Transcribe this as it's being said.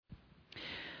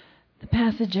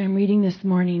passage I'm reading this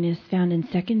morning is found in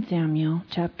 2 Samuel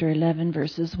chapter 11,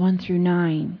 verses 1 through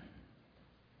 9.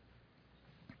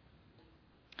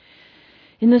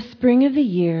 In the spring of the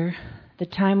year, the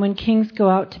time when kings go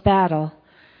out to battle,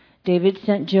 David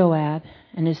sent Joab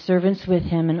and his servants with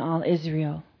him and all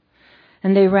Israel.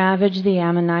 And they ravaged the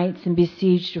Ammonites and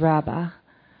besieged Rabbah.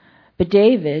 But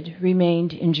David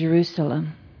remained in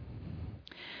Jerusalem.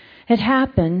 It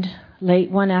happened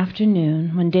late one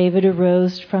afternoon when David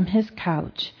arose from his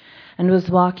couch and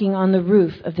was walking on the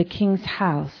roof of the king's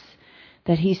house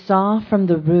that he saw from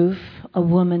the roof a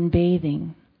woman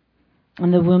bathing.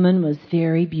 And the woman was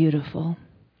very beautiful.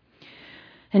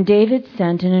 And David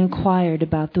sent and inquired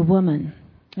about the woman.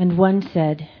 And one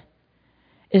said,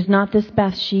 "Is not this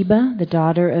Bathsheba, the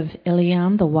daughter of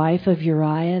Eliam, the wife of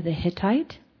Uriah the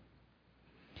Hittite?"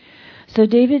 So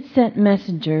David sent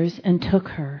messengers and took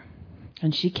her.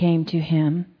 And she came to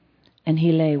him, and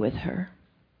he lay with her.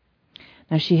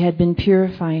 Now she had been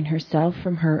purifying herself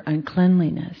from her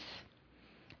uncleanliness.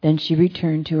 Then she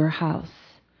returned to her house.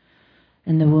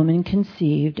 And the woman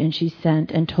conceived, and she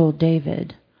sent and told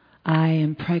David, "I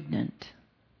am pregnant."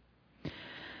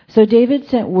 So David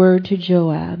sent word to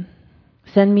Joab,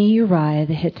 "Send me Uriah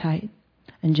the Hittite."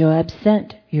 And Joab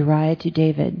sent Uriah to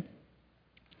David.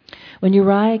 When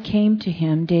Uriah came to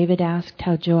him, David asked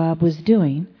how Joab was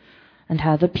doing, and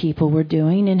how the people were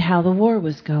doing, and how the war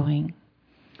was going.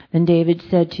 Then David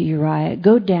said to Uriah,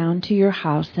 "Go down to your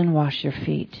house and wash your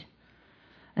feet."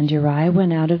 And Uriah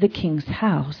went out of the king's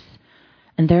house,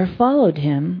 and there followed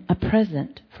him a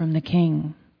present from the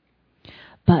king.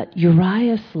 But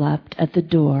Uriah slept at the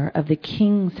door of the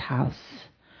king's house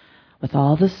with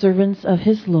all the servants of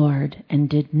his lord, and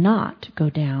did not go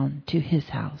down to his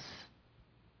house.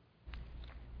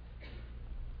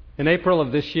 In April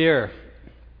of this year,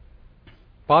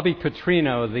 Bobby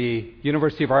Petrino, the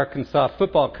University of Arkansas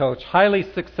football coach, highly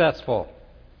successful,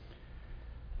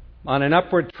 on an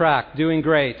upward track, doing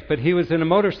great, but he was in a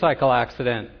motorcycle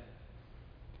accident,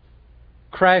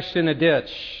 crashed in a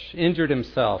ditch, injured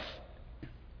himself.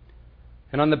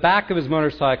 And on the back of his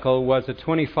motorcycle was a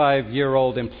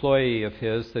 25-year-old employee of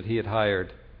his that he had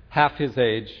hired, half his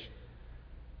age,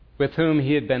 with whom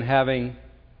he had been having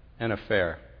an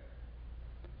affair.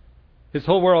 His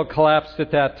whole world collapsed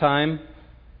at that time.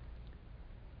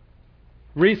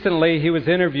 Recently, he was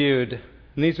interviewed,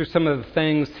 and these are some of the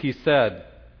things he said.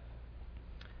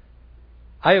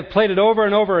 "I have played it over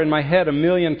and over in my head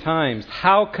 1,000,000 times.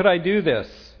 How could I do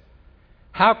this?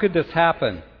 How could this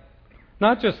happen?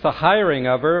 Not just the hiring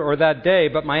of her or that day,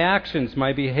 but my actions,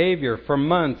 my behavior for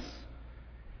months.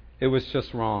 It was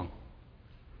just wrong.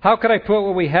 How could I put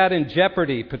what we had in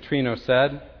jeopardy?" Petrino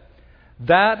said.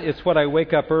 "That is what I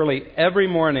wake up early every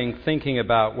morning thinking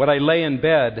about, what I lay in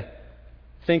bed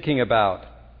thinking about.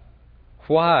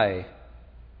 Why?"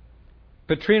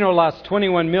 Petrino lost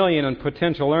 $21 million in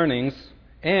potential earnings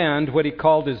and what he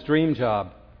called his dream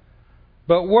job.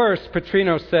 But worse,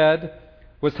 Petrino said,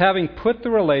 was having put the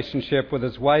relationship with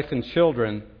his wife and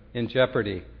children in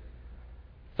jeopardy.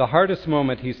 The hardest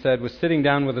moment, he said, was sitting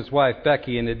down with his wife,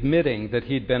 Becky, and admitting that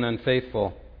he'd been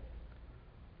unfaithful.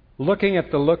 Looking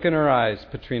at the look in her eyes,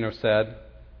 Petrino said,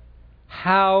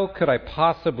 "How could I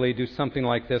possibly do something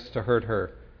like this to hurt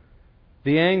her?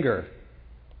 The anger,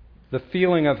 the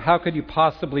feeling of how could you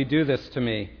possibly do this to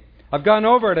me? I've gone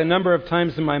over it a number of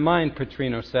times in my mind,"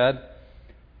 Petrino said.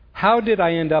 "How did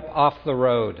I end up off the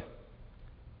road?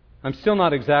 I'm still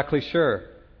not exactly sure.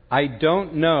 I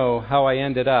don't know how I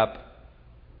ended up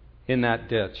in that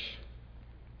ditch."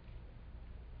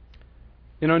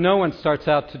 You know, no one starts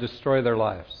out to destroy their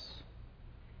lives,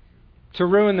 to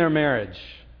ruin their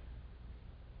marriage,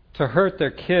 to hurt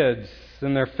their kids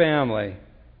and their family,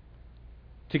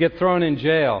 to get thrown in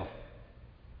jail,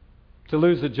 to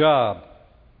lose a job.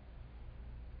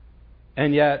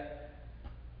 And yet,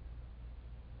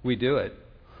 we do it.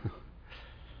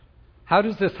 How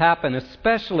does this happen,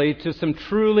 especially to some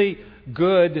truly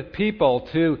good people,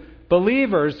 to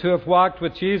believers who have walked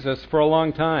with Jesus for a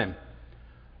long time?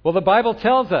 Well, the Bible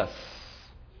tells us.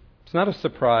 It's not a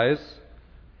surprise.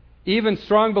 Even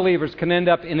strong believers can end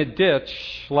up in a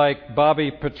ditch like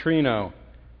Bobby Petrino.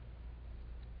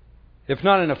 If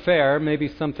not an affair, maybe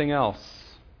something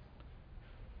else.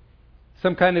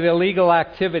 Some kind of illegal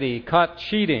activity, caught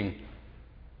cheating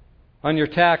on your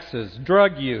taxes,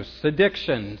 drug use,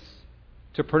 addictions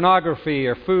to pornography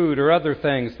or food or other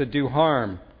things that do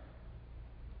harm.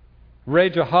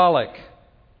 Rageaholic,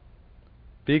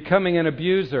 becoming an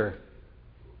abuser,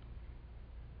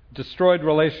 destroyed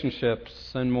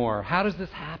relationships, and more. How does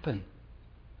this happen?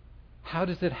 How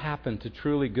does it happen to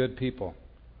truly good people?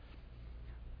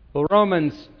 Well,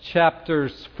 Romans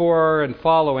chapters 4 and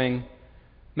following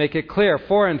make it clear.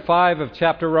 4 and 5 of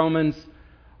chapter Romans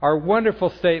are wonderful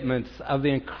statements of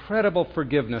the incredible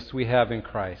forgiveness we have in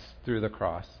Christ through the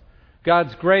cross.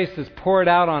 God's grace is poured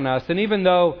out on us, and even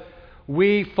though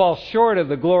we fall short of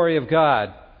the glory of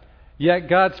God, yet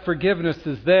God's forgiveness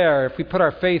is there. If we put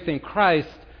our faith in Christ,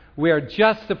 we are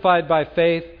justified by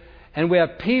faith, and we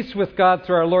have peace with God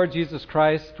through our Lord Jesus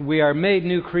Christ. We are made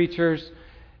new creatures.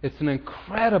 It's an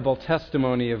incredible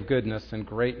testimony of goodness and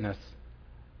greatness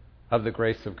of the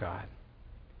grace of God.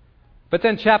 But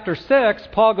then chapter 6,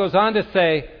 Paul goes on to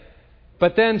say,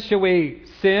 but then shall we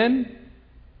sin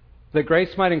that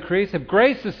grace might increase? If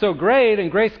grace is so great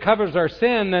and grace covers our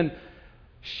sin, then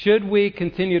should we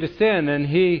continue to sin? And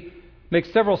he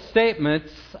makes several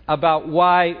statements about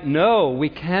why, no, we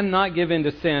cannot give in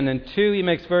to sin. And two, he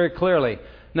makes very clearly.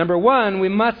 Number one, we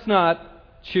must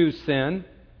not choose sin,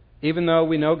 even though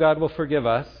we know God will forgive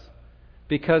us,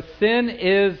 because sin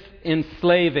is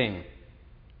enslaving.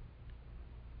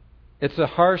 It's a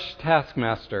harsh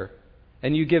taskmaster,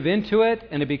 and you give into it,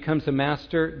 and it becomes a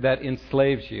master that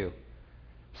enslaves you.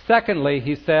 Secondly,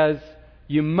 he says,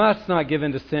 you must not give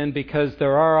in to sin because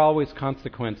there are always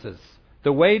consequences.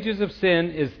 The wages of sin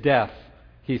is death,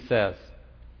 he says.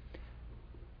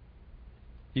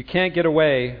 You can't get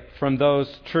away from those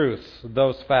truths,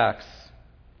 those facts.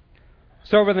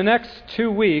 So over the next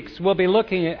 2 weeks, we'll be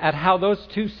looking at how those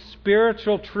two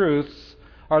spiritual truths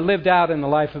are lived out in the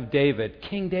life of David,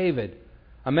 King David,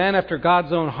 a man after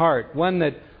God's own heart, one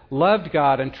that loved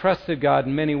God and trusted God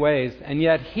in many ways, and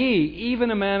yet he, even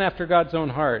a man after God's own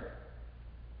heart,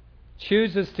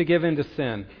 chooses to give in to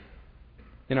sin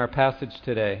in our passage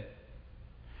today.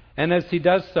 And as he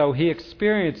does so, he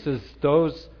experiences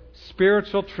those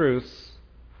spiritual truths,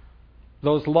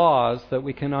 those laws that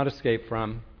we cannot escape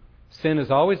from. Sin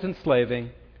is always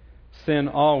enslaving. Sin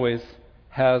always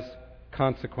has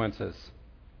consequences.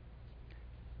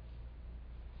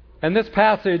 And this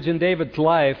passage in David's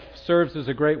life serves as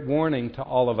a great warning to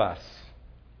all of us.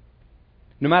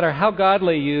 No matter how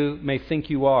godly you may think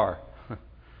you are,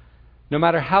 no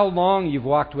matter how long you've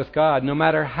walked with God, no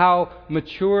matter how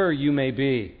mature you may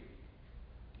be,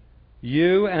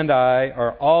 you and I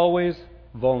are always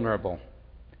vulnerable.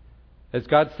 As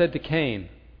God said to Cain,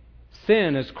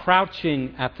 sin is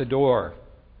crouching at the door.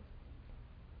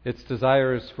 Its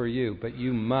desire is for you, but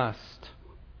you must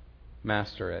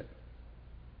master it.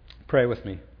 Pray with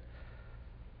me.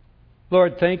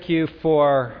 Lord, thank you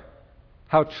for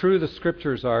how true the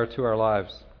Scriptures are to our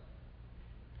lives.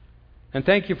 And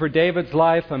thank you for David's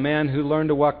life, a man who learned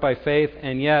to walk by faith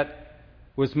and yet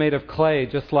was made of clay,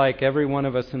 just like every one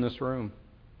of us in this room.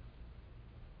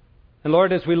 And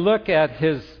Lord, as we look at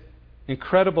his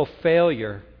incredible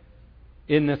failure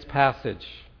in this passage,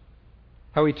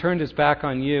 how he turned his back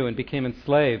on you and became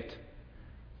enslaved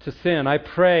to sin, I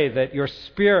pray that your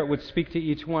Spirit would speak to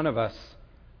each one of us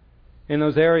in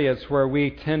those areas where we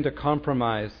tend to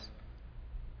compromise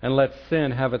and let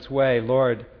sin have its way.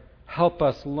 Lord, help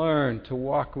us learn to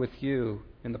walk with you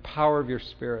in the power of your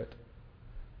Spirit,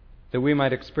 that we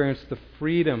might experience the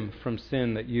freedom from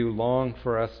sin that you long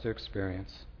for us to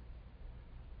experience.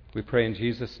 We pray in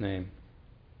Jesus' name.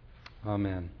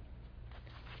 Amen.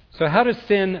 So how does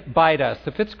sin bite us?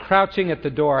 If it's crouching at the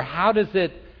door, how does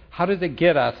it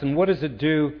get us, and what does it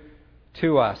do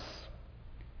to us?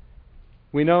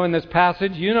 We know in this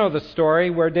passage, you know the story,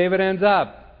 where David ends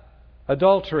up.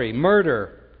 Adultery,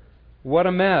 murder. What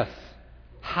a mess.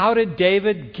 How did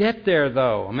David get there,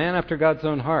 though? A man after God's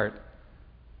own heart.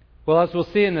 Well, as we'll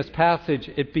see in this passage,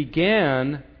 it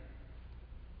began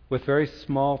with very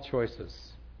small choices.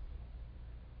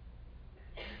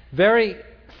 Very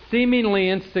seemingly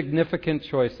insignificant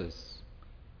choices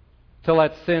to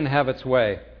let sin have its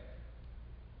way.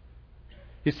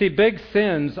 You see, big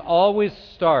sins always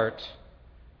start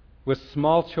with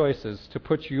small choices to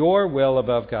put your will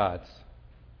above God's.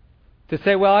 To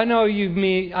say, well, I know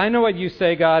what you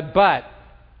say, God, but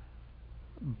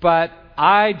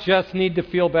I just need to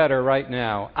feel better right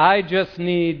now. I just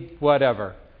need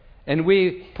whatever. And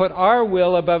we put our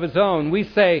will above His own. We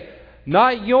say,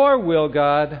 not your will,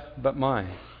 God, but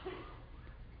mine.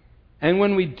 And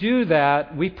when we do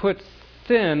that, we put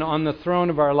sin on the throne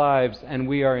of our lives, and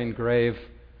we are in grave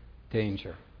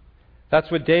danger. That's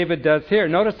what David does here.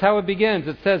 Notice how it begins.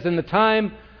 It says, in the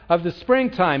time of the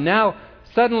springtime. Now,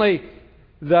 suddenly,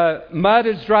 the mud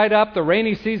is dried up. The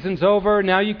rainy season's over.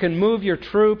 Now you can move your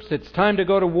troops. It's time to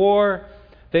go to war.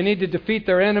 They need to defeat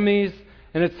their enemies.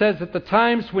 And it says at the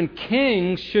times when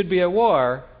kings should be at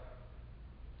war,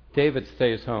 David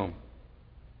stays home.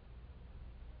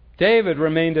 David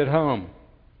remained at home.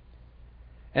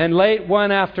 And late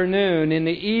one afternoon, in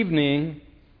the evening,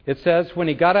 it says, when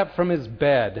he got up from his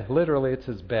bed, literally it's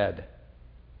his bed.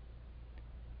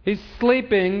 He's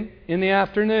sleeping in the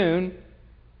afternoon.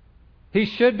 He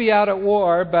should be out at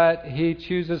war, but he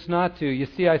chooses not to. You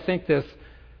see, I think this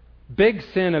big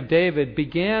sin of David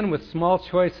began with small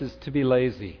choices to be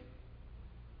lazy.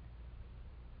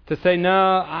 To say, no,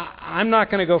 I'm not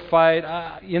going to go fight.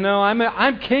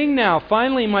 I'm king now.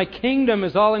 Finally, my kingdom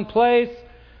is all in place.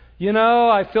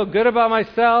 I feel good about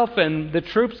myself and the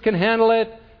troops can handle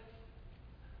it.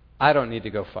 I don't need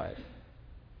to go fight.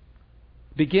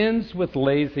 Begins with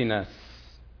laziness.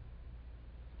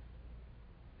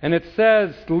 And it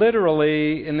says,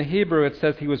 literally, in the Hebrew, it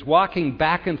says he was walking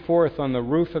back and forth on the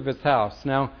roof of his house.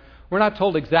 Now, we're not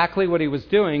told exactly what he was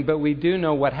doing, but we do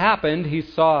know what happened. He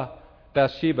saw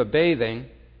Bathsheba bathing.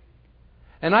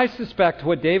 And I suspect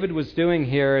what David was doing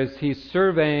here is he's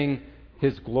surveying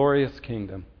his glorious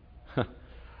kingdom.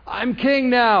 I'm king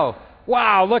now.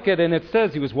 Wow, look at it. And it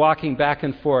says he was walking back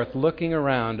and forth, looking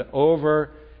around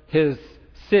over his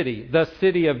city, the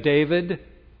city of David,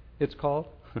 it's called.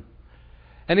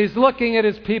 And he's looking at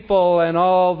his people and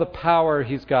all the power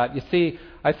he's got. You see,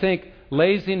 I think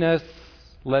laziness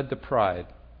led to pride.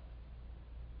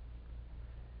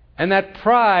 And that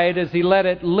pride, as he let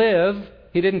it live,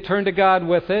 he didn't turn to God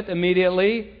with it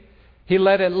immediately. He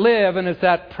let it live, and as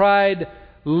that pride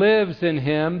lives in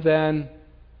him, then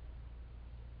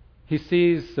he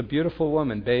sees a beautiful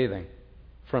woman bathing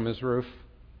from his roof.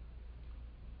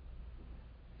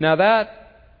 Now that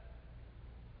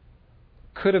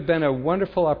could have been a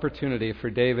wonderful opportunity for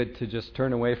David to just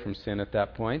turn away from sin at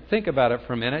that point. Think about it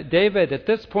for a minute. David, at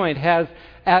this point, has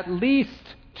at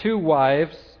least 2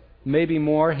 wives, maybe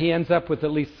more. He ends up with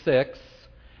at least 6.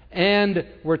 And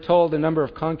we're told a number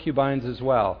of concubines as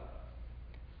well.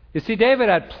 You see, David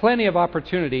had plenty of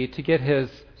opportunity to get his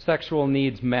sexual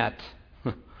needs met.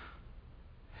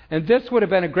 And this would have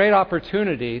been a great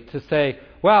opportunity to say,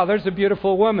 wow, there's a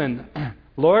beautiful woman.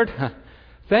 Lord,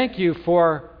 thank you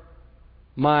for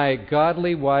my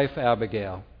godly wife,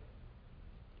 Abigail.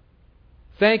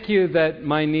 Thank you that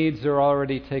my needs are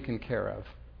already taken care of.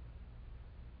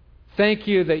 Thank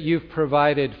you that you've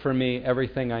provided for me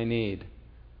everything I need.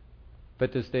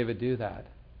 But does David do that?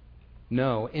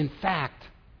 No. In fact,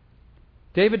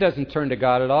 David doesn't turn to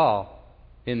God at all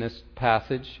in this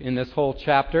passage, in this whole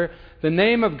chapter. The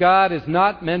name of God is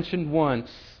not mentioned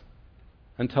once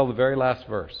until the very last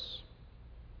verse.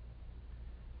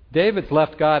 David's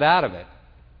left God out of it.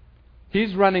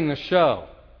 He's running the show.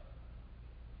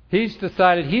 He's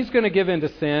decided he's going to give in to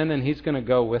sin and he's going to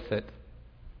go with it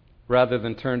rather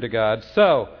than turn to God.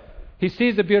 So, he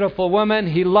sees a beautiful woman,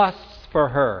 he lusts for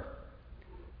her.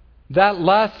 That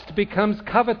lust becomes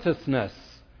covetousness.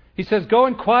 He says, go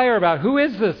inquire about who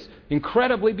is this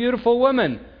incredibly beautiful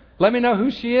woman. Let me know who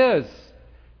she is.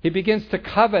 He begins to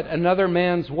covet another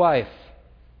man's wife.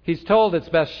 He's told it's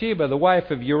Bathsheba, the wife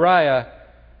of Uriah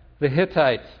the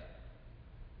Hittite.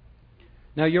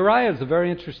 Now, Uriah is a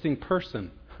very interesting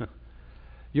person.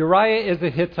 Uriah is a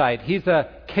Hittite. He's a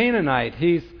Canaanite.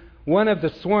 He's one of the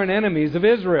sworn enemies of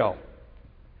Israel.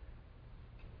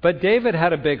 But David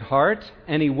had a big heart,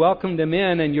 and he welcomed him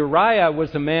in, and Uriah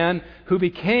was a man who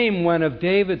became one of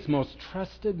David's most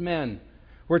trusted men.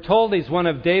 We're told he's one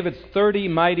of David's 30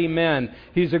 mighty men.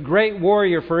 He's a great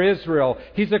warrior for Israel.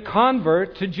 He's a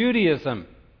convert to Judaism.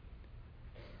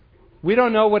 We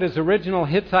don't know what his original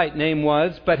Hittite name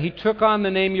was, but he took on the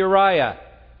name Uriah.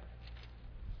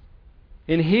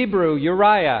 In Hebrew,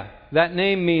 Uriah, that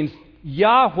name means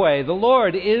Yahweh, the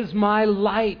Lord, is my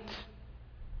light.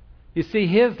 You see,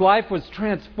 his life was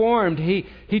transformed.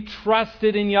 He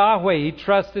trusted in Yahweh. He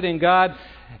trusted in God.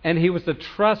 And he was a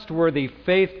trustworthy,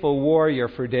 faithful warrior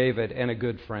for David and a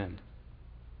good friend.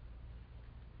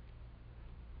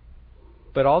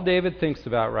 But all David thinks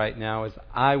about right now is,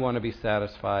 I want to be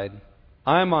satisfied.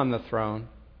 I'm on the throne.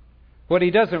 What he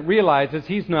doesn't realize is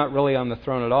he's not really on the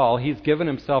throne at all. He's given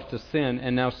himself to sin,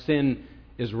 and now sin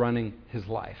is running his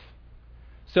life.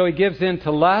 So he gives in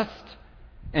to lust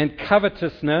and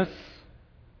covetousness.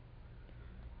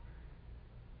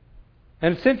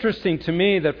 And it's interesting to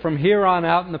me that from here on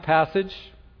out in the passage,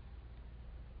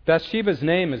 Bathsheba's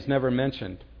name is never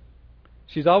mentioned.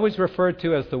 She's always referred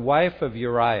to as the wife of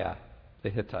Uriah the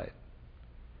Hittite,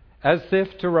 as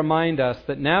if to remind us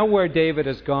that now where David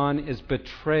has gone is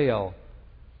betrayal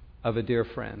of a dear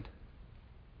friend.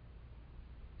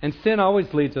 And sin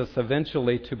always leads us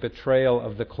eventually to betrayal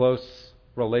of the close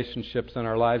relationships in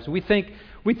our lives. We think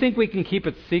we can keep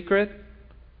it secret.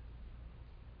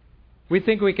 We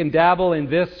think we can dabble in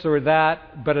this or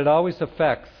that, but it always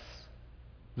affects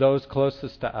those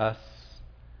closest to us.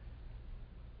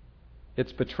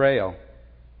 It's betrayal.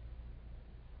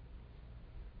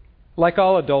 Like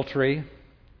all adultery,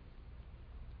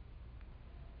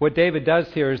 what David does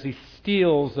here is he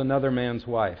steals another man's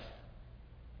wife.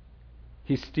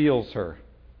 He steals her.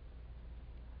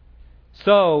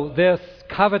 So this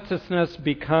covetousness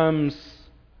becomes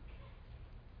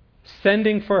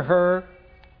sending for her.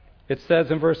 It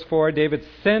says in verse 4, David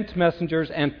sent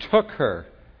messengers and took her.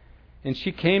 And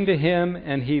she came to him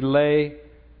and he lay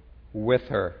with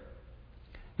her.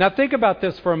 Now think about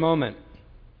this for a moment.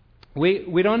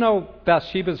 We don't know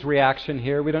Bathsheba's reaction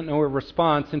here. We don't know her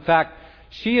response. In fact,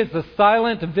 she is the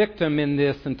silent victim in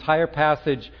this entire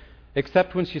passage,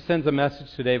 except when she sends a message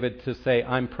to David to say,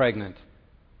 I'm pregnant.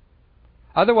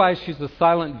 Otherwise, she's a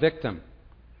silent victim.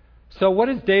 So what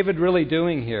is David really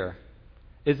doing here?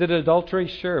 Is it adultery?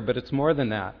 Sure, but it's more than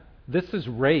that. This is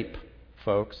rape,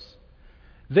 folks.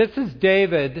 This is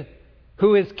David,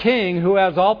 who is king, who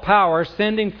has all power,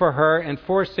 sending for her and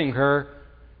forcing her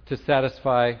to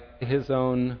satisfy his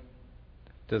own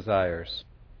desires.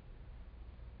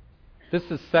 This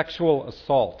is sexual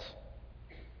assault.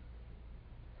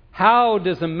 How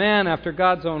does a man after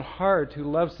God's own heart, who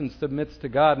loves and submits to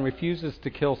God and refuses to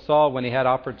kill Saul when he had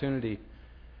opportunity,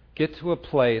 get to a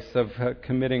place of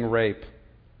committing rape?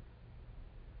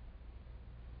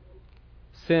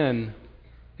 Sin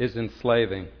is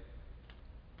enslaving.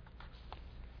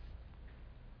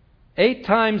 8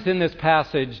 times in this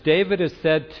passage, David is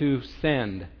said to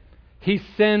send. He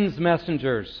sends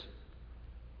messengers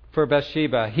for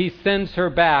Bathsheba. He sends her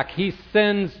back. He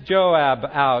sends Joab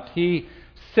out. He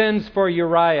sends for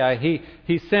Uriah.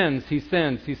 He sends.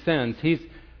 He's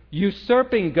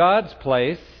usurping God's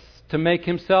place to make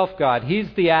himself God. He's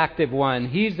the active one.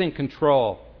 He's in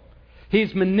control.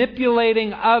 He's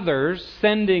manipulating others,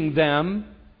 sending them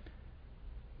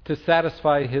to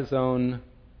satisfy his own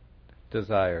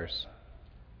desires.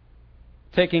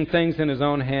 Taking things in his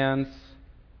own hands,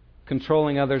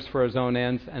 controlling others for his own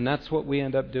ends, and that's what we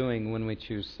end up doing when we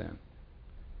choose sin.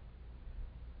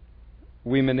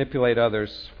 We manipulate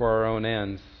others for our own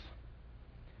ends.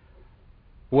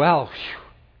 Well,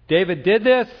 David did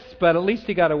this, but at least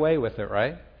he got away with it,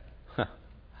 right? And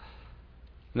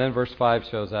then verse 5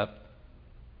 shows up.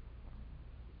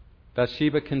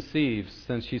 Bathsheba conceives,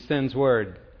 and she sends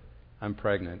word, I'm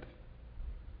pregnant.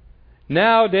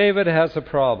 Now David has a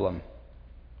problem.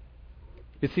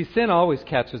 You see, sin always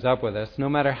catches up with us. No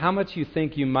matter how much you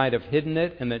think you might have hidden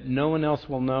it and that no one else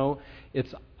will know,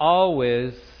 it's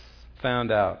always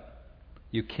found out.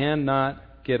 You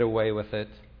cannot get away with it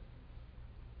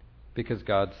because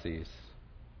God sees.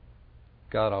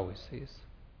 God always sees.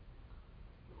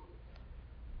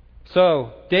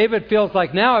 So David feels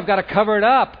like, now I've got to cover it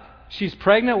up. She's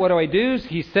pregnant. What do I do?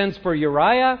 He sends for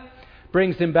Uriah,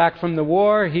 brings him back from the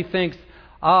war. He thinks,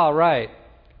 all right,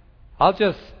 I'll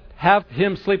just have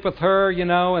him sleep with her,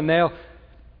 and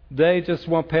they just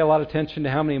won't pay a lot of attention to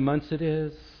how many months it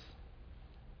is.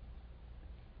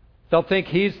 They'll think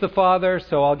he's the father,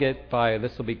 so I'll get by.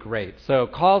 This will be great. So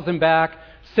calls him back,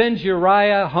 sends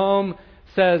Uriah home,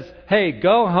 says, hey,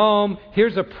 go home.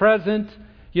 Here's a present.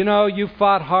 You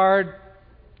fought hard.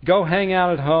 Go hang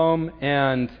out at home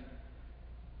and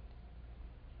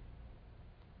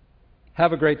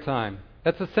have a great time.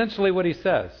 That's essentially what he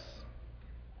says.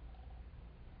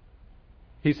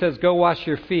 He says, go wash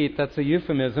your feet. That's a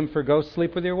euphemism for go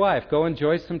sleep with your wife. Go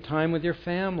enjoy some time with your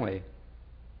family.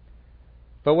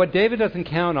 But what David doesn't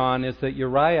count on is that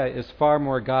Uriah is far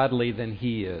more godly than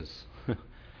he is.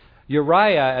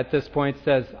 Uriah at this point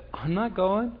says, I'm not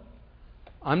going.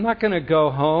 I'm not going to go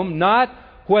home. Not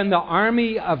when the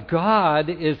army of God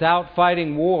is out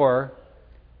fighting war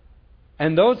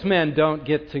and those men don't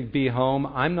get to be home.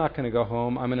 I'm not going to go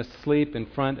home. I'm going to sleep in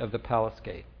front of the palace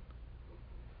gate.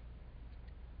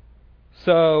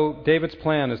 So David's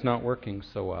plan is not working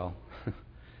so well.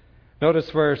 Notice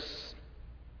verse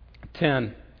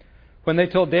 10. When they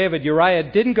told David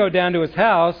Uriah didn't go down to his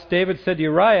house, David said to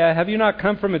Uriah, have you not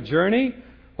come from a journey?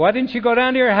 Why didn't you go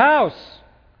down to your house?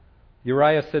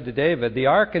 Uriah said to David, the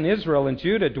ark and Israel and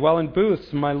Judah dwell in booths,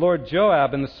 and my lord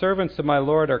Joab and the servants of my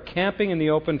lord are camping in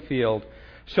the open field.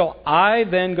 Shall I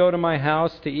then go to my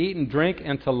house to eat and drink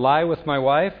and to lie with my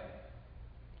wife?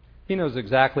 He knows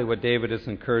exactly what David is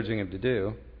encouraging him to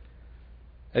do.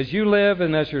 As you live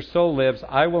and as your soul lives,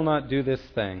 I will not do this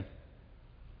thing.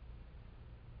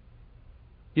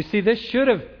 You see, this should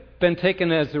have been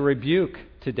taken as a rebuke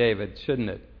to David, shouldn't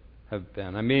it have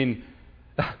been? I mean,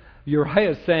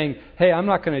 Uriah is saying, hey, I'm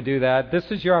not going to do that. This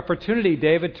is your opportunity,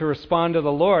 David, to respond to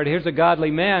the Lord. Here's a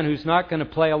godly man who's not going to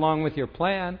play along with your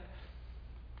plan.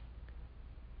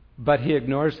 But he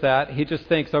ignores that. He just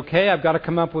thinks, okay, I've got to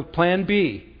come up with plan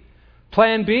B.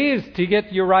 Plan B is to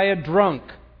get Uriah drunk.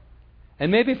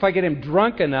 And maybe if I get him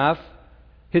drunk enough,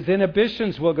 his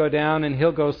inhibitions will go down and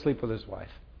he'll go sleep with his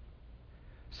wife.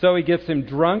 So he gets him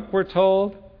drunk, we're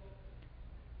told.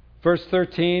 Verse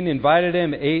 13, invited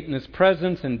him, ate in his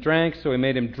presence and drank, so he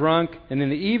made him drunk. And in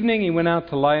the evening he went out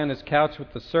to lie on his couch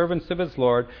with the servants of his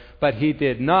Lord, but he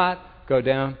did not go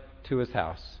down to his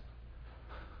house.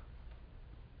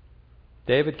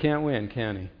 David can't win,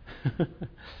 can he?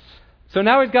 So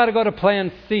now he's got to go to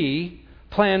plan C.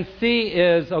 Plan C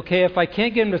is, okay, if I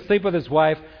can't get him to sleep with his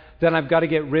wife, then I've got to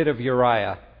get rid of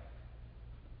Uriah.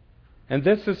 And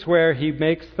this is where he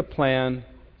makes the plan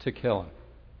to kill him.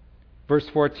 Verse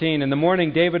 14, in the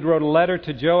morning David wrote a letter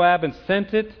to Joab and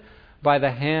sent it by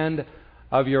the hand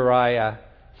of Uriah.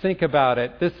 Think about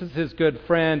it. This is his good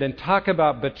friend. And talk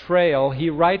about betrayal. He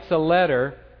writes a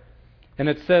letter, and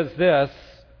it says this,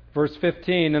 verse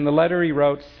 15, in the letter he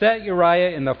wrote, set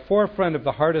Uriah in the forefront of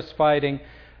the hardest fighting,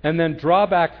 and then draw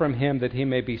back from him that he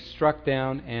may be struck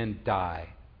down and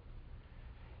die.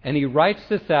 And he writes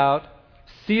this out,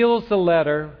 seals the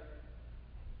letter,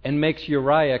 and makes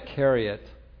Uriah carry it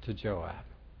to Joab.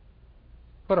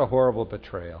 What a horrible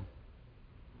betrayal.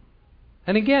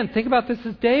 And again, think about this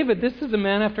as David. This is a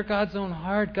man after God's own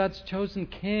heart, God's chosen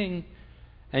king.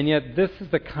 And yet this is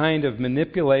the kind of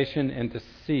manipulation and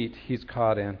deceit he's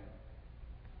caught in.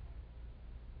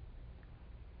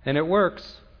 And it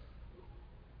works.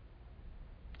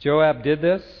 Joab did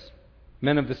this.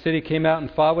 Men of the city came out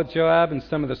and fought with Joab, and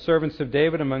some of the servants of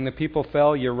David among the people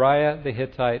fell. Uriah the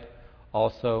Hittite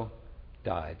also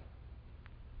died.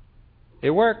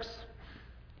 It works.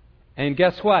 And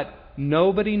guess what?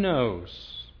 Nobody knows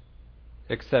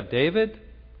except David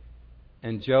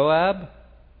and Joab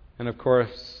and, of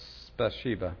course,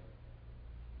 Bathsheba.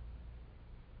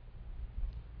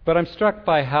 But I'm struck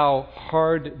by how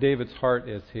hard David's heart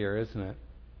is here, isn't it?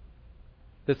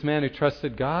 This man who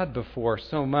trusted God before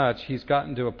so much, he's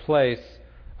gotten to a place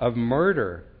of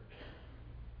murder.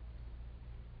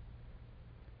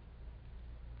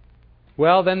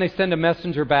 Well, then they send a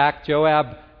messenger back.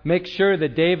 Joab makes sure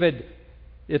that David,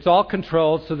 it's all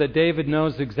controlled so that David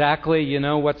knows exactly,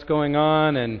 what's going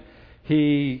on. And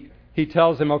he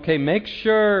tells him, okay, make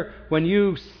sure when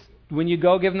you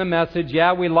go give him the message,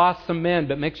 yeah, we lost some men,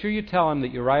 but make sure you tell him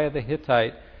that Uriah the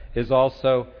Hittite is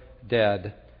also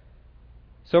dead.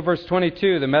 So verse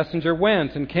 22, the messenger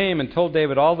went and came and told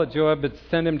David all that Joab had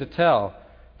sent him to tell.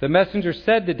 The messenger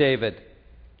said to David,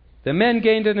 the men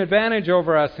gained an advantage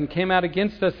over us and came out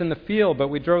against us in the field, but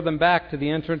we drove them back to the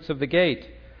entrance of the gate.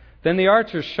 Then the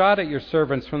archers shot at your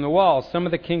servants from the wall. Some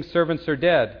of the king's servants are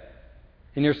dead.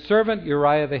 And your servant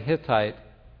Uriah the Hittite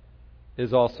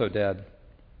is also dead.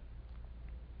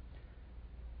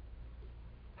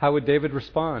 How would David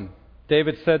respond?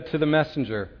 David said to the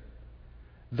messenger,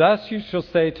 thus you shall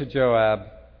say to Joab,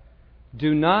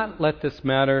 do not let this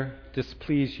matter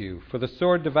displease you, for the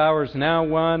sword devours now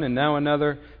one and now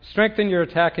another. Strengthen your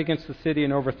attack against the city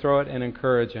and overthrow it and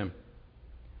encourage him.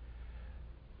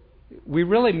 We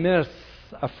really miss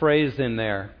a phrase in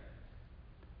there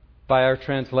by our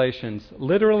translations.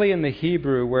 Literally in the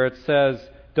Hebrew where it says,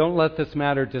 don't let this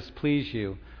matter displease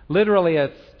you. Literally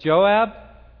it's, Joab,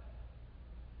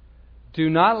 do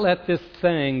not let this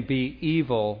thing be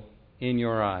evil in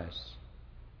your eyes.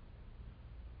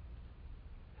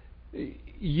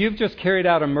 You've just carried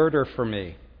out a murder for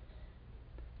me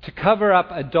to cover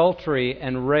up adultery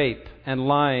and rape and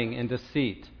lying and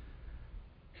deceit.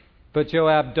 But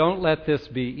Joab, don't let this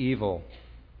be evil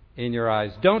in your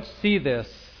eyes. Don't see this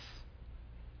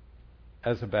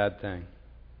as a bad thing.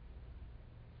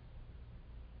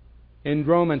 In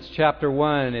Romans chapter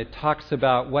 1, it talks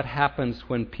about what happens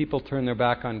when people turn their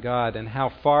back on God and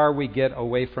how far we get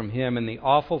away from Him and the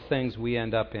awful things we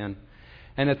end up in.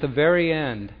 And at the very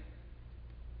end,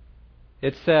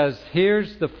 it says,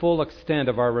 here's the full extent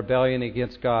of our rebellion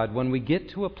against God. When we get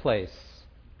to a place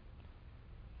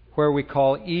where we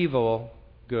call evil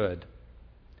good,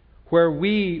 where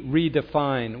we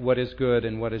redefine what is good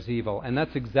and what is evil. And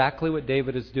that's exactly what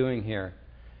David is doing here.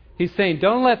 He's saying,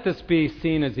 don't let this be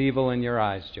seen as evil in your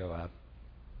eyes, Joab.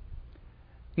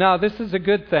 Now, this is a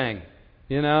good thing.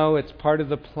 It's part of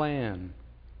the plan.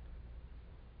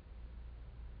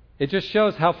 It just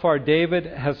shows how far David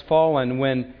has fallen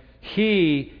when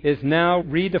he is now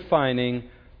redefining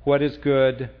what is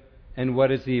good and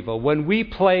what is evil. When we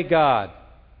play God,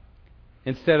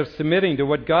 instead of submitting to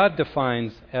what God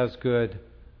defines as good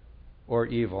or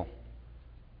evil.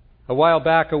 A while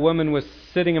back, a woman was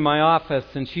sitting in my office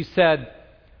and she said,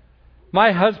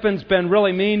 my husband's been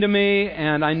really mean to me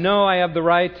and I know I have the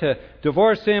right to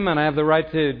divorce him and I have the right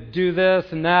to do this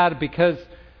and that because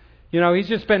He's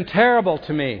just been terrible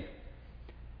to me.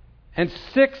 And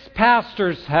 6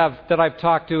 pastors that I've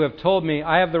talked to have told me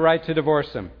I have the right to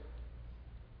divorce him.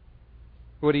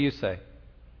 What do you say?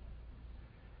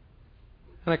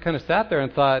 And I kind of sat there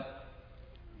and thought,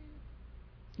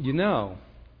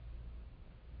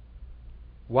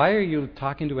 why are you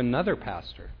talking to another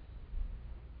pastor?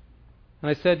 And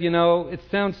I said, it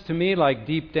sounds to me like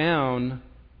deep down,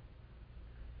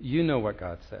 you know what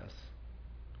God says.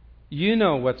 You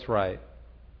know what's right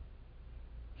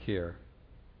here.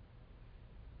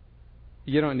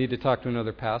 You don't need to talk to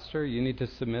another pastor. You need to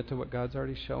submit to what God's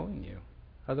already showing you.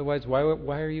 Otherwise, why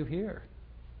are you here?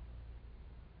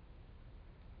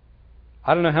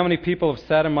 I don't know how many people have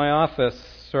sat in my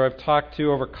office or I've talked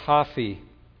to over coffee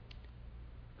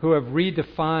who have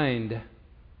redefined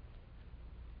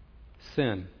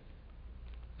sin.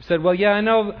 Said, well, yeah, I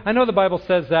know the Bible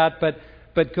says that,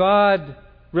 but God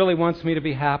really wants me to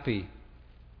be happy.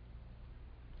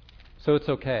 So it's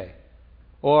okay.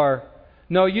 Or,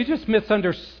 no, you just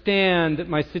misunderstand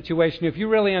my situation. If you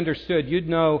really understood, you'd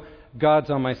know God's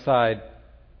on my side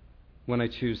when I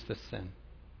choose this sin.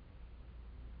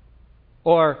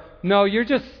 Or, no, you're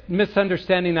just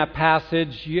misunderstanding that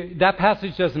passage. That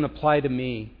passage doesn't apply to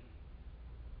me.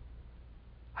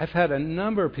 I've had a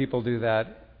number of people do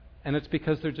that, and it's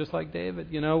because they're just like David.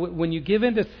 When you give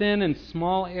in to sin in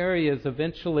small areas,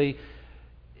 eventually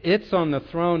it's on the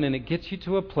throne, and it gets you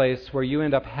to a place where you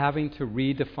end up having to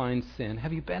redefine sin.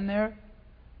 Have you been there?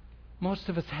 Most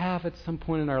of us have at some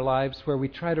point in our lives where we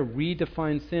try to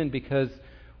redefine sin because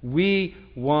we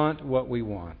want what we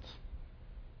want.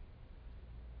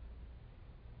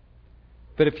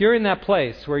 But if you're in that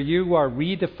place where you are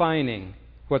redefining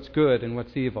what's good and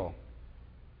what's evil,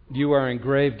 you are in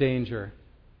grave danger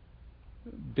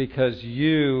because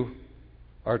you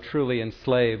are truly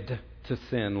enslaved to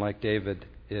sin like David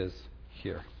is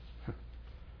here.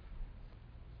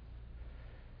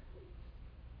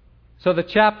 So the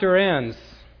chapter ends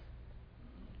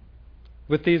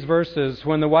with these verses.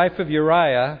 When the wife of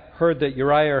Uriah heard that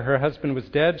Uriah, her husband, was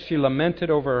dead, she lamented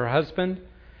over her husband.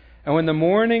 And when the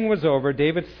mourning was over,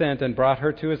 David sent and brought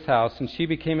her to his house, and she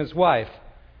became his wife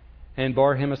and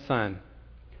bore him a son.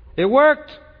 It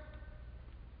worked!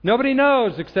 Nobody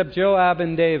knows except Joab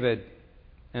and David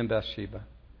and Bathsheba.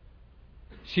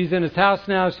 She's in his house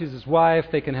now. She's his wife.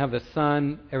 They can have the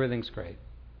son. Everything's great.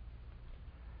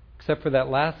 Except for that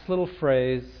last little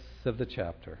phrase of the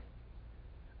chapter.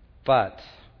 But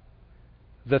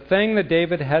the thing that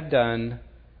David had done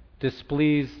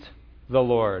displeased the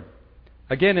Lord.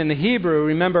 Again, in the Hebrew,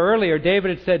 remember earlier,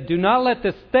 David had said, do not let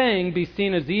this thing be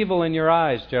seen as evil in your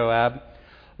eyes, Joab.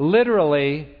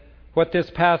 Literally, what this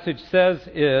passage says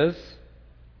is,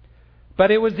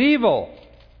 but it was evil,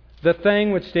 the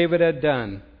thing which David had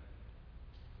done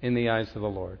in the eyes of the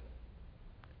Lord.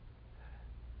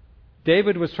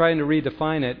 David was trying to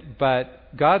redefine it,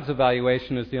 but God's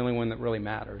evaluation is the only one that really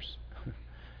matters.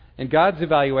 And God's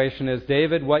evaluation is,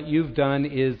 David, what you've done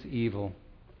is evil.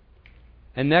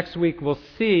 And next week we'll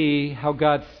see how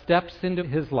God steps into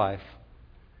his life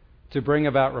to bring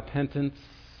about repentance,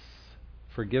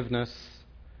 forgiveness,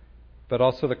 but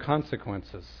also the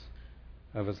consequences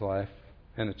of his life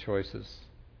and the choices.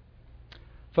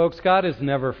 Folks, God is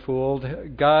never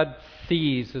fooled. God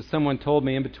sees, as someone told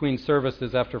me in between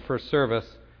services after first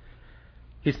service,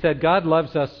 he said, God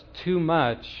loves us too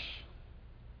much,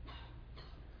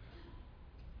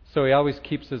 so he always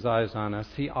keeps his eyes on us.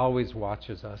 He always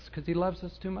watches us because he loves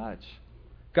us too much.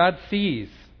 God sees.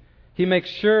 He makes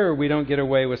sure we don't get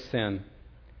away with sin.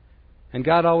 And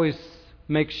God always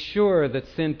makes sure that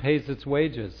sin pays its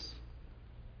wages.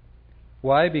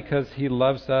 Why? Because he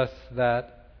loves us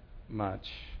that much.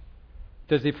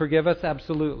 Does he forgive us?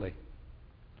 Absolutely.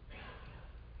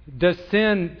 Does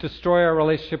sin destroy our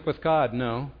relationship with God?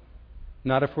 No.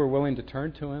 Not if we're willing to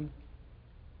turn to him.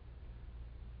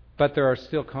 But there are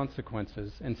still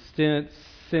consequences, and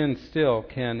sin still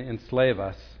can enslave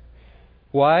us.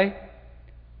 Why?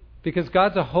 Because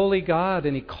God's a holy God,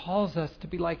 and he calls us to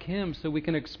be like him so we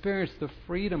can experience the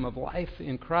freedom of life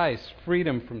in Christ,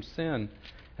 freedom from sin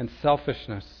and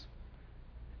selfishness,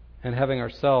 and having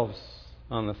ourselves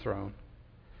on the throne.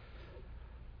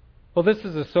 Well, this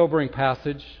is a sobering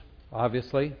passage,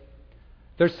 obviously.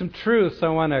 There's some truths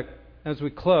as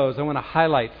we close, I want to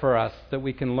highlight for us that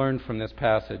we can learn from this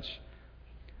passage.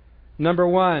 Number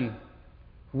one,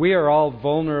 we are all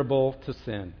vulnerable to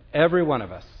sin. Every one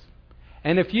of us.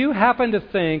 And if you happen to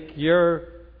think you're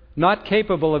not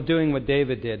capable of doing what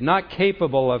David did, not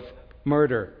capable of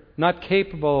murder, not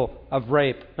capable of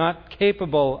rape, not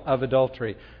capable of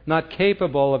adultery, not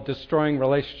capable of destroying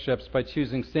relationships by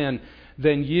choosing sin,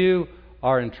 then you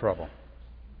are in trouble.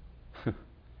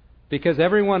 Because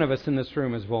every one of us in this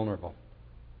room is vulnerable.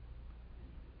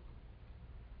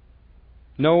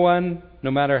 No one,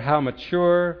 no matter how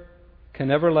mature,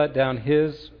 can ever let down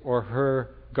his or her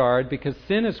guard, because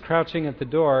sin is crouching at the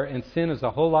door, and sin is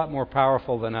a whole lot more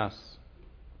powerful than us.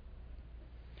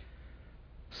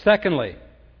 Secondly,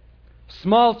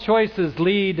 small choices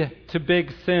lead to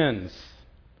big sins.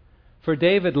 For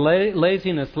David,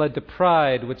 laziness led to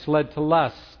pride, which led to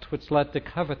lust, which led to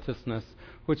covetousness,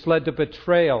 which led to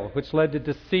betrayal, which led to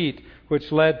deceit,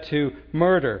 which led to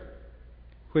murder,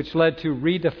 which led to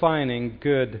redefining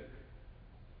good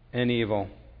and evil.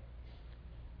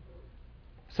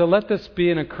 So let this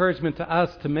be an encouragement to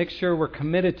us to make sure we're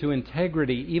committed to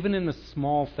integrity, even in the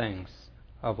small things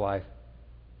of life.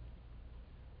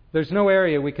 There's no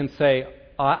area we can say,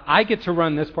 I get to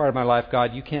run this part of my life,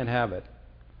 God, you can't have it.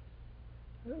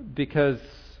 Because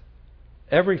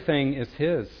everything is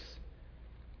His,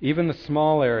 even the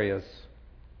small areas.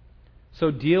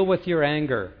 So deal with your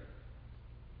anger.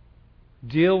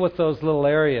 Deal with those little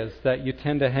areas that you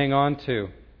tend to hang on to.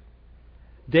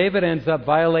 David ends up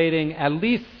violating at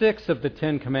least 6 of the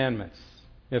 10 commandments,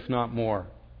 if not more,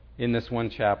 in this one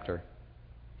chapter.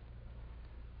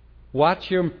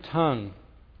 Watch your tongue.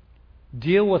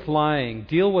 Deal with lying.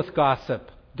 Deal with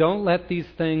gossip. Don't let these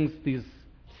things, these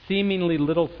seemingly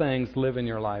little things, live in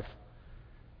your life.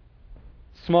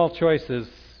 Small choices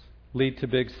lead to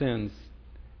big sins.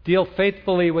 Deal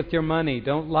faithfully with your money.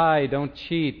 Don't lie. Don't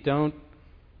cheat. Don't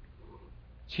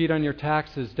cheat on your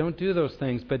taxes. Don't do those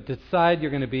things, but decide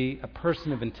you're going to be a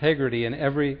person of integrity in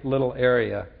every little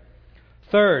area.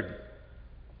 Third,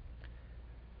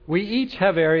 we each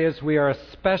have areas we are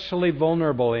especially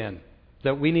vulnerable in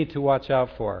that we need to watch out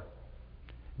for.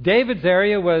 David's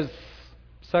area was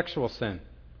sexual sin.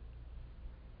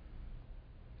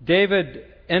 David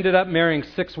ended up marrying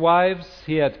 6 wives.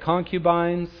 He had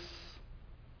concubines.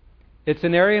 It's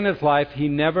an area in his life he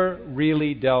never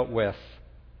really dealt with.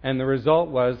 And the result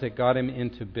was it got him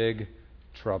into big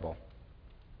trouble.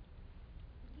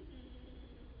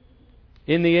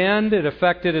 In the end, it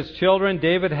affected his children.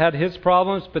 David had his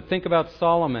problems, but think about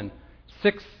Solomon.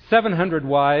 700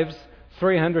 wives,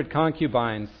 300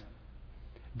 concubines.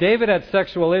 David had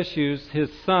sexual issues. His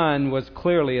son was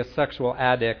clearly a sexual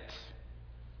addict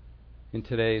in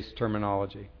today's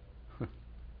terminology.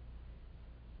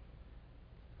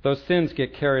 Those sins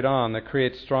get carried on that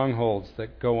create strongholds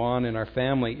that go on in our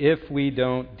family if we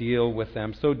don't deal with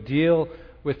them. So deal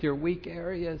with your weak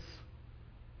areas.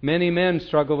 Many men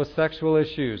struggle with sexual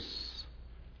issues.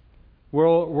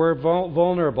 We're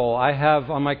vulnerable. I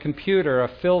have on my computer a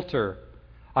filter.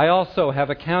 I also have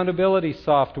accountability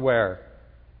software.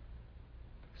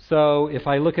 So if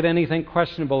I look at anything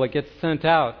questionable, it gets sent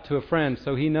out to a friend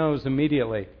so he knows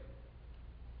immediately.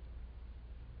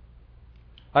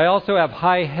 I also have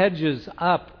high hedges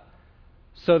up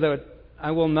so that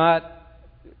I will not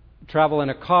travel in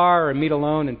a car or meet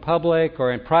alone in public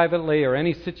or in privately or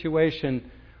any situation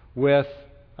with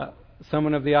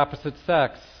someone of the opposite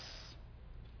sex,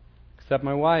 except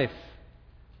my wife.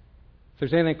 If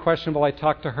there's anything questionable, I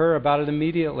talk to her about it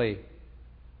immediately.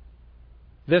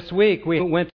 This week we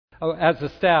went as a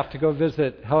staff to go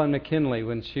visit Helen McKinley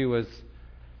when she was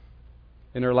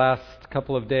in her last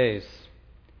couple of days.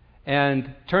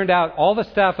 And turned out all the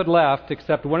staff had left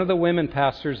except one of the women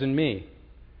pastors and me.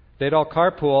 They'd all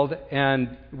carpooled,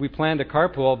 and we planned to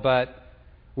carpool, but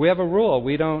we have a rule.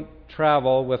 We don't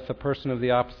travel with a person of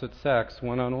the opposite sex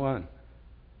one-on-one.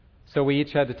 So we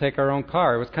each had to take our own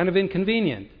car. It was kind of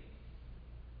inconvenient.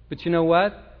 But you know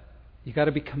what? You got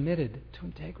to be committed to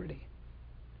integrity.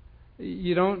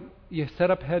 You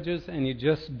set up hedges and you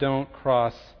just don't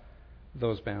cross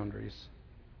those boundaries.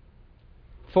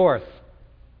 Fourth,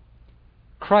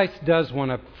 Christ does want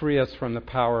to free us from the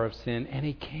power of sin, and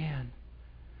He can.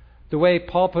 The way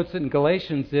Paul puts it in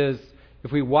Galatians is,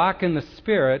 if we walk in the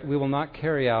Spirit, we will not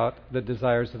carry out the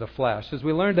desires of the flesh. As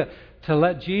we learn to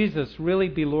let Jesus really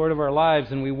be Lord of our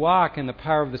lives, and we walk in the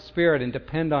power of the Spirit and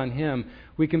depend on Him,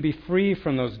 we can be free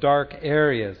from those dark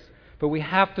areas. But we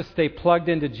have to stay plugged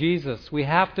into Jesus. We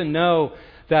have to know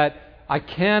that I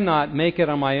cannot make it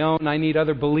on my own. I need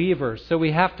other believers. So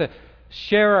we have to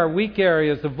share our weak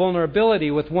areas of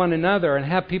vulnerability with one another and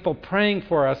have people praying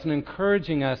for us and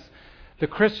encouraging us. The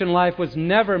Christian life was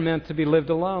never meant to be lived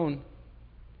alone.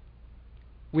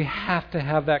 We have to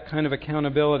have that kind of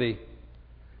accountability.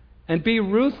 And be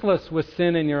ruthless with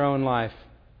sin in your own life.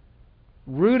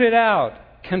 Root it out.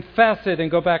 Confess it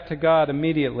and go back to God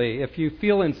immediately. If you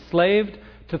feel enslaved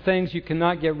to things you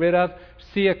cannot get rid of,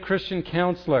 see a Christian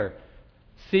counselor.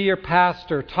 See your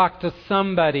pastor. Talk to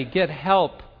somebody. Get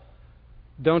help.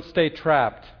 Don't stay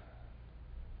trapped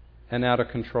and out of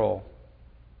control.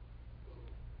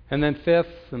 And then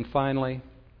fifth and finally,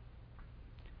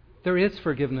 there is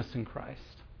forgiveness in Christ.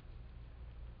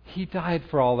 He died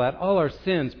for all that. All our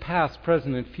sins, past,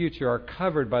 present, and future, are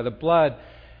covered by the blood,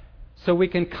 so we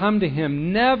can come to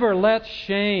Him. Never let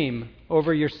shame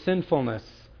over your sinfulness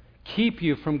keep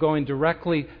you from going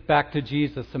directly back to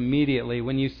Jesus immediately.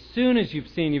 Soon as you've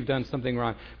seen you've done something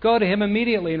wrong, go to Him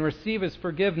immediately and receive His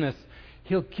forgiveness.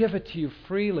 He'll give it to you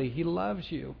freely. He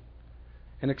loves you.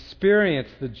 And experience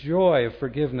the joy of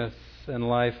forgiveness and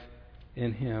life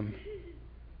in Him.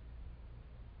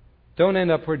 Don't end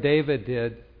up where David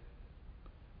did.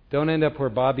 Don't end up where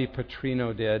Bobby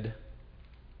Petrino did.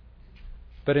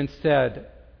 But instead,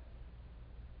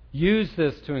 use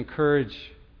this to encourage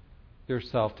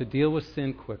yourself to deal with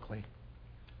sin quickly,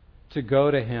 to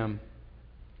go to Him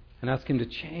and ask Him to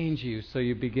change you so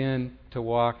you begin to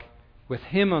walk with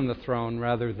Him on the throne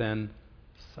rather than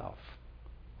self.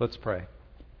 Let's pray.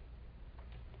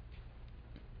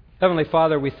 Heavenly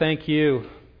Father, we thank You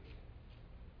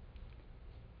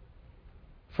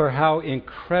for how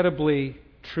incredibly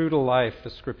true to life the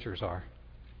Scriptures are.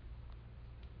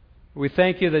 We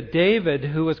thank You that David,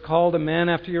 who was called a man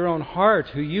after Your own heart,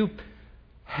 who You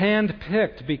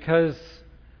hand-picked because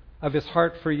of his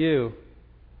heart for You,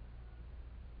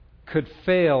 could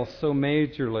fail so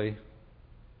majorly.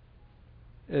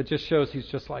 It just shows he's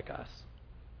just like us.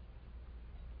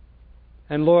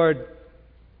 And Lord,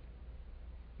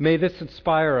 may this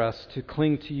inspire us to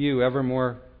cling to You ever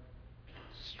more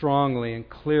strongly and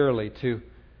clearly, to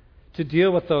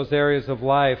deal with those areas of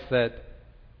life that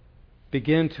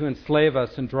begin to enslave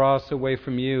us and draw us away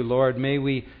from You. Lord, may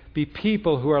we be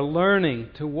people who are learning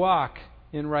to walk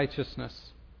in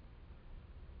righteousness.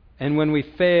 And when we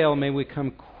fail, may we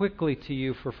come quickly to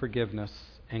You for forgiveness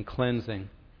and cleansing,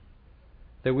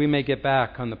 that we may get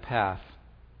back on the path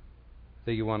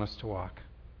that You want us to walk.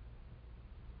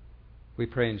 We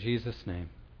pray in Jesus' name.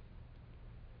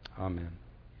 Amen.